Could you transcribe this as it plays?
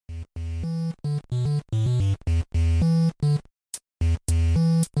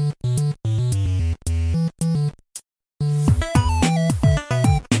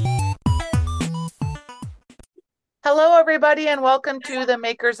Hello, everybody, and welcome to the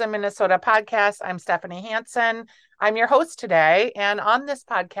Makers in Minnesota podcast. I'm Stephanie Hansen. I'm your host today. And on this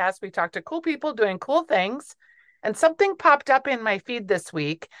podcast, we talk to cool people doing cool things. And something popped up in my feed this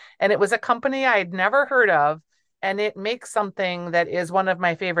week, and it was a company I'd never heard of. And it makes something that is one of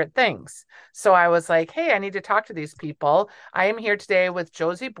my favorite things. So I was like, hey, I need to talk to these people. I am here today with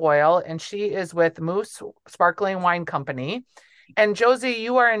Josie Boyle, and she is with Mousse Sparkling Wine Company. And Josie,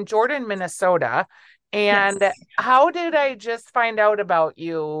 you are in Jordan, Minnesota. Yes. And how did I just find out about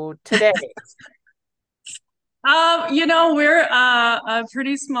you today? We're a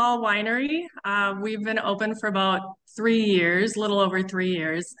pretty small winery. We've been open for about 3 years, little over 3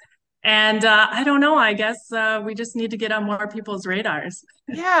 years. And I don't know, I guess we just need to get on more people's radars.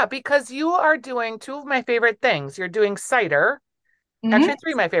 Yeah, because you are doing two of my favorite things. You're doing cider, actually, Hmm.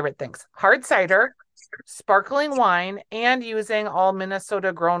 three of my favorite things: hard cider, sparkling wine, and using all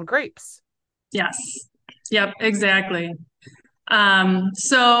Minnesota grown grapes. Yes. Yep, exactly.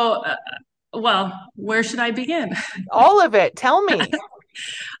 Well, where should I begin? All of it. Tell me.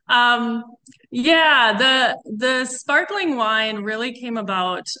 Um, yeah, the sparkling wine really came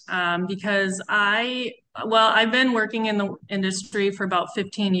about because I've been working in the industry for about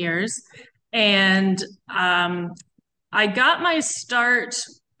 15 years, and I got my start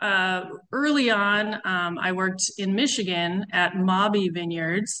early on. I worked in Michigan at Mobby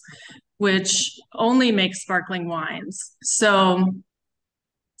Vineyards, which only makes sparkling wines. So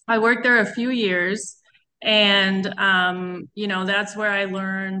I worked there a few years, and that's where I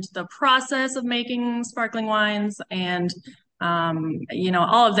learned the process of making sparkling wines and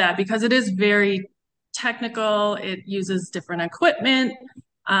all of that because it is very technical. It uses different equipment.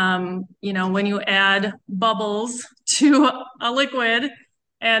 When you add bubbles to a liquid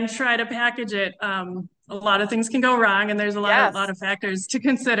and try to package it, a lot of things can go wrong, and there's a lot Yes. of factors to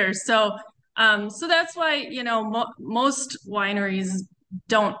consider. So that's why most wineries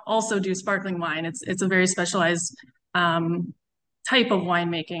don't also do sparkling wine. It's a very specialized um, type of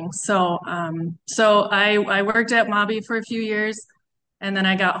winemaking. So I worked at Mobby for a few years, and then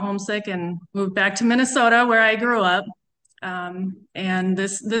I got homesick and moved back to Minnesota, where I grew up. And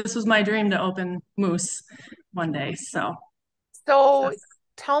this was my dream to open Mousse one day. So So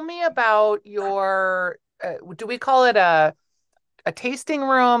tell me about your, do we call it a tasting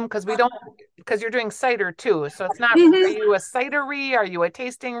room? Because we don't, because you're doing cider too. So it's not, are Mhm. you a cidery? Are you a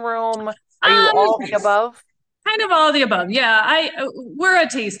tasting room? Are you um, all the above? Kind of all the above. Yeah, I we're a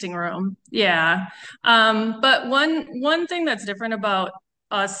tasting room. Yeah. But one thing that's different about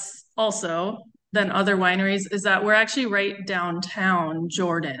us also than other wineries is that we're actually right downtown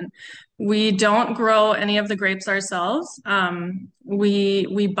Jordan. We don't grow any of the grapes ourselves.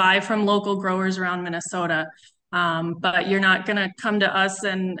 We buy from local growers around Minnesota. But you're not gonna come to us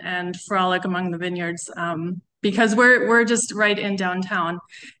and frolic among the vineyards because we're just right in downtown.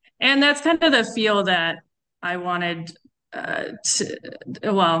 And that's kind of the feel that I wanted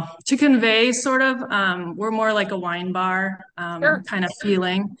to convey sort of. We're more like a wine bar Sure. kind of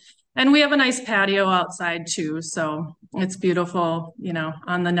feeling. And we have a nice patio outside too. So it's beautiful,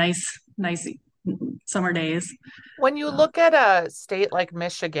 on the nice summer days. When you look at a state like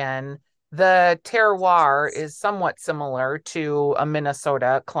Michigan, the terroir is somewhat similar to a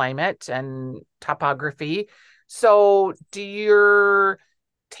Minnesota climate and topography. So, do your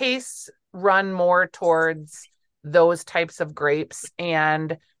tastes run more towards those types of grapes?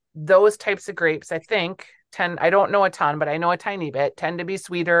 And those types of grapes, I think, I don't know a ton, but I know a tiny bit, tend to be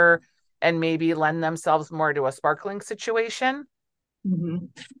sweeter and maybe lend themselves more to a sparkling situation. Mhm.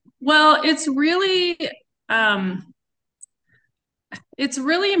 Well, um, it's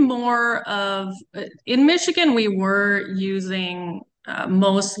really more of in Michigan, we were using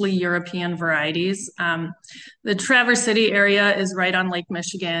mostly European varieties. The Traverse City area is right on Lake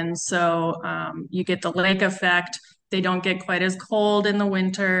Michigan, so you get the lake effect. They don't get quite as cold in the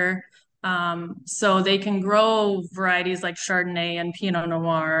winter. So they can grow varieties like Chardonnay and Pinot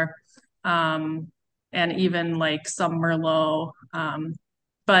Noir, um, and even like some Merlot.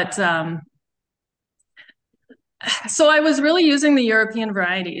 But so I was really using the European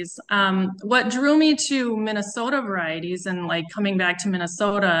varieties. What drew me to Minnesota varieties and like coming back to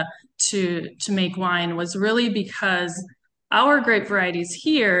Minnesota to make wine was really because our grape varieties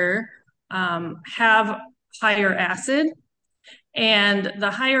here have higher acid, and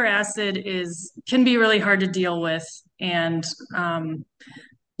the higher acid is can be really hard to deal with, and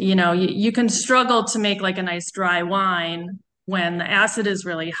you can struggle to make like a nice dry wine when the acid is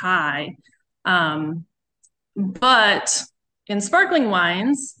really high. Um, but in sparkling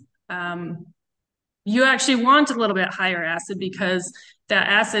wines, you actually want a little bit higher acid because that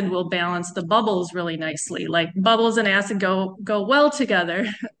acid will balance the bubbles really nicely. Like bubbles and acid go well together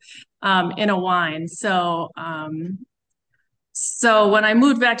in a wine. So when I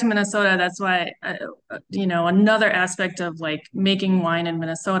moved back to Minnesota, that's why, another aspect of like making wine in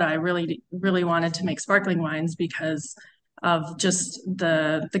Minnesota, I really, really wanted to make sparkling wines because of just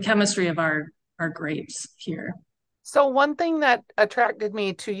the chemistry of our grapes here. So one thing that attracted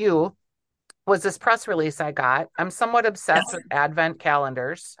me to you was this press release I got. I'm somewhat obsessed Yes. with advent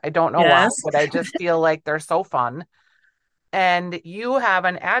calendars. I don't know why, Yes. but I just feel like they're so fun. And you have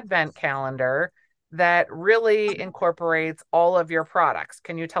an advent calendar that really incorporates all of your products.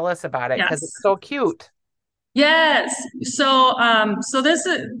 Can you tell us about it? Because Yes. it's so cute. Yes. So this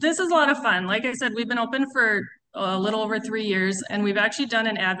is a lot of fun. Like I said, we've been open for a little over 3 years, and we've actually done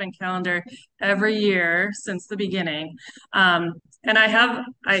an advent calendar every year since the beginning. And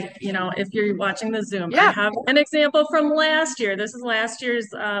if you're watching the Zoom, I Yeah. have an example from last year. This is last year's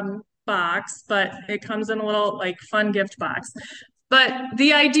box, but it comes in a little like fun gift box. But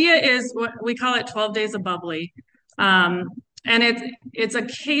the idea is what we call it 12 days of bubbly. Um, and it's a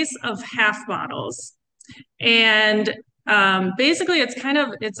case of half bottles. And basically,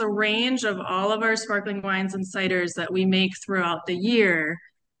 it's a range of all of our sparkling wines and ciders that we make throughout the year.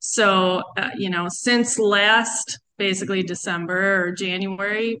 So, since last basically December or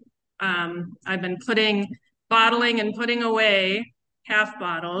January, I've been bottling and putting away half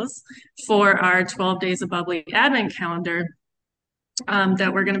bottles for our 12 Days of Bubbly Advent calendar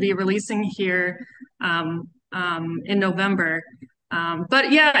that we're going to be releasing here in November.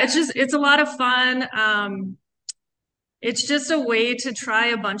 But yeah, it's a lot of fun. It's just a way to try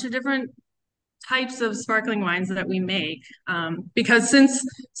a bunch of different types of sparkling wines that we make. Because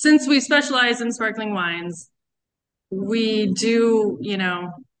since we specialize in sparkling wines, we do,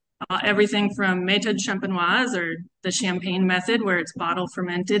 everything from méthode champenoise or the champagne method, where it's bottle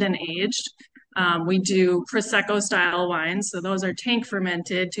fermented and aged. We do Prosecco style wines, so those are tank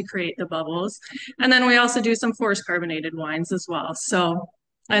fermented to create the bubbles. And then we also do some forced carbonated wines as well. So,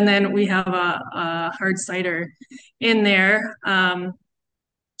 and then we have a hard cider in there.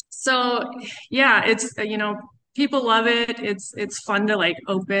 So yeah, people love it. It's fun to like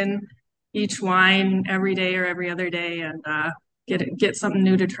open each wine every day or every other day and get something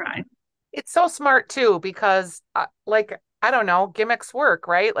new to try. It's so smart too, because like, I don't know, gimmicks work,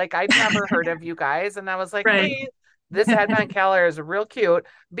 right? Like I'd never heard of you guys. And I was like, Right. A, this advent calendar is real cute.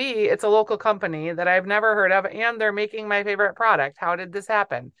 B, it's a local company that I've never heard of, and they're making my favorite product. How did this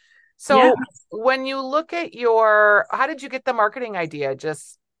happen? Yeah. So when you look at how did you get the marketing idea?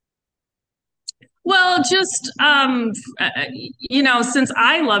 Just, Well, just since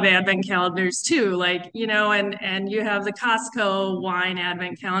I love advent calendars too, like, and you have the Costco wine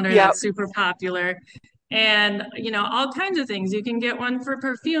advent calendar yep, that's super popular and all kinds of things. You can get one for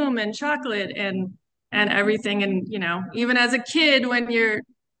perfume and chocolate and everything and even as a kid when you're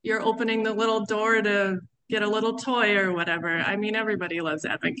opening the little door to get a little toy or whatever. I mean, everybody loves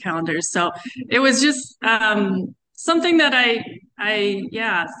advent calendars. So it was just something that I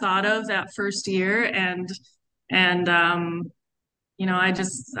thought of that first year and I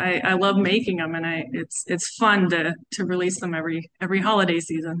love making them and it's fun to release them every holiday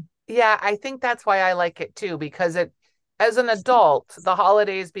season. yeah, I think that's why I like it too, because as an adult, the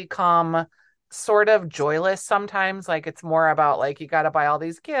holidays become sort of joyless sometimes. Like it's more about like you got to buy all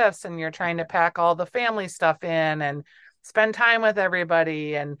these gifts and you're trying to pack all the family stuff in and spend time with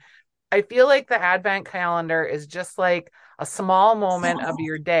everybody. And I feel like the advent calendar is just like a small moment of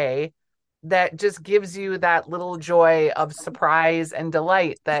your day that just gives you that little joy of surprise and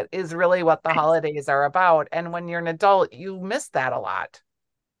delight that is really what the holidays are about. And when you're an adult, you miss that a lot.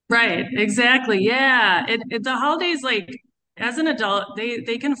 Right, exactly. Yeah. The holidays, like as an adult,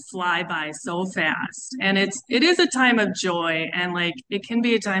 they can fly by so fast. And it is a time of joy and like it can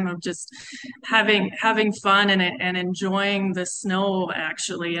be a time of just having fun and enjoying the snow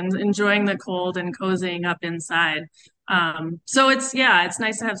actually and enjoying the cold and cozying up inside. So it's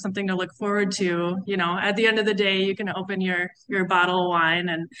nice to have something to look forward to. At the end of the day, you can open your bottle of wine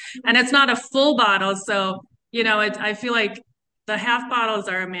and it's not a full bottle, so I feel like the half bottles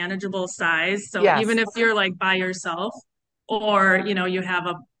are a manageable size. So even Yes. if you're like by yourself or, you have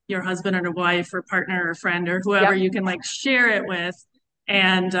your husband or wife or partner or friend or whoever Yep. you can like share it with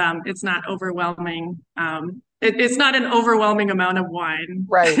and it's not overwhelming. It's not an overwhelming amount of wine.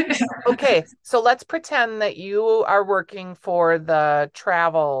 Right. Okay. So let's pretend that you are working for the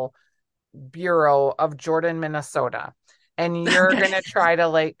travel bureau of Jordan, Minnesota, and you're Okay. going to try to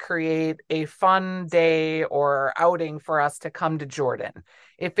like create a fun day or outing for us to come to Jordan.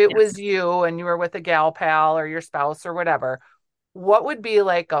 If it was Yes. you and you were with a gal pal or your spouse or whatever, what would be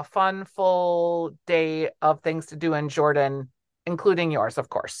like a fun, full day of things to do in Jordan, including yours, of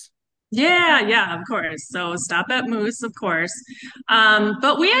course? Yeah, yeah, of course. So stop at Mousse, of course.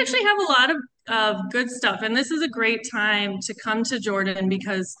 But we actually have a lot of good stuff. And this is a great time to come to Jordan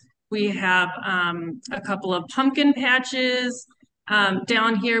because we have a couple of pumpkin patches.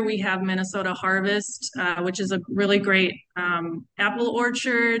 Down here, we have Minnesota Harvest, which is a really great apple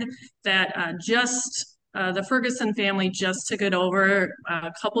orchard that the Ferguson family just took it over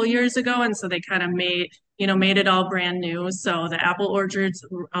a couple years ago. And so they kind of made it all brand new. So the apple orchard's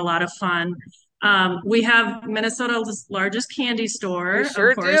a lot of fun. We have Minnesota's largest candy We store, of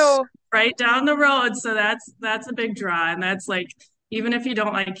sure course, do. right down the road. So that's a big draw, and that's like even if you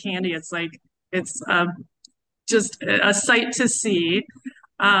don't like candy, it's like it's just a sight to see.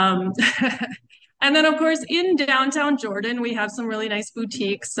 Um, and then, of course, in downtown Jordan, we have some really nice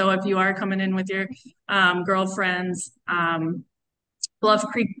boutiques. So if you are coming in with your girlfriends, Bluff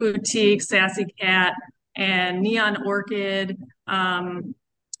Creek Boutique, Sassy Cat, and Neon Orchid, and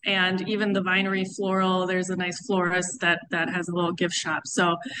even the Vinery Floral. There's a nice florist that has a little gift shop.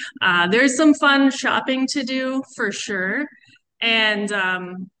 So there's some fun shopping to do for sure. And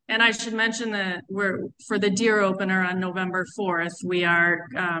I should mention that we're for the deer opener on November 4th. We are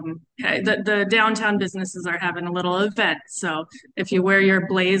the downtown businesses are having a little event. So if you wear your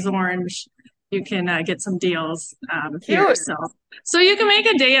blaze orange, you can get some deals here. Cute. So you can make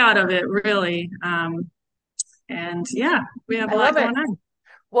a day out of it, really. And yeah, we have I a lot love it. going on.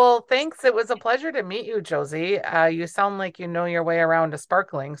 Well, thanks. It was a pleasure to meet you, Josie. You sound like you know your way around to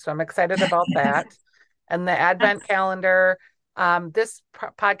sparkling, so I'm excited about that. And the Advent calendar. This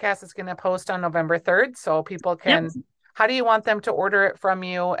podcast is going to post on November 3rd, so people Yep. can. How do you want them to order it from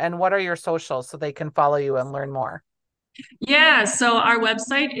you, and what are your socials so they can follow you and learn more? Yeah, so our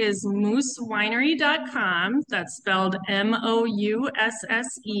website is moosewinery.com. That's spelled Mousse,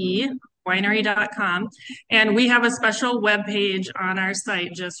 winery.com. And we have a special web page on our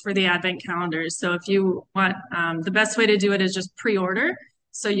site just for the advent calendars. So if you want, the best way to do it is just pre-order.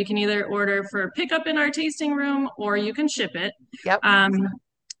 So you can either order for pickup in our tasting room or you can ship it. Yep. Um,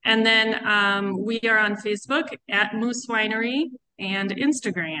 and then we are on Facebook at Mousse Winery and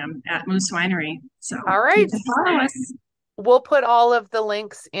Instagram at Mousse Winery. So All you right. can follow us. We'll put all of the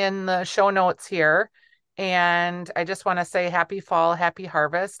links in the show notes here. And I just want to say happy fall, happy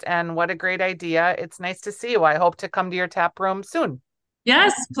harvest, and what a great idea. It's nice to see you. I hope to come to your tap room soon.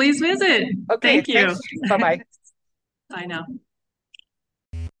 Yes, please visit. Okay, Thank you. thanks. Bye bye. Bye now.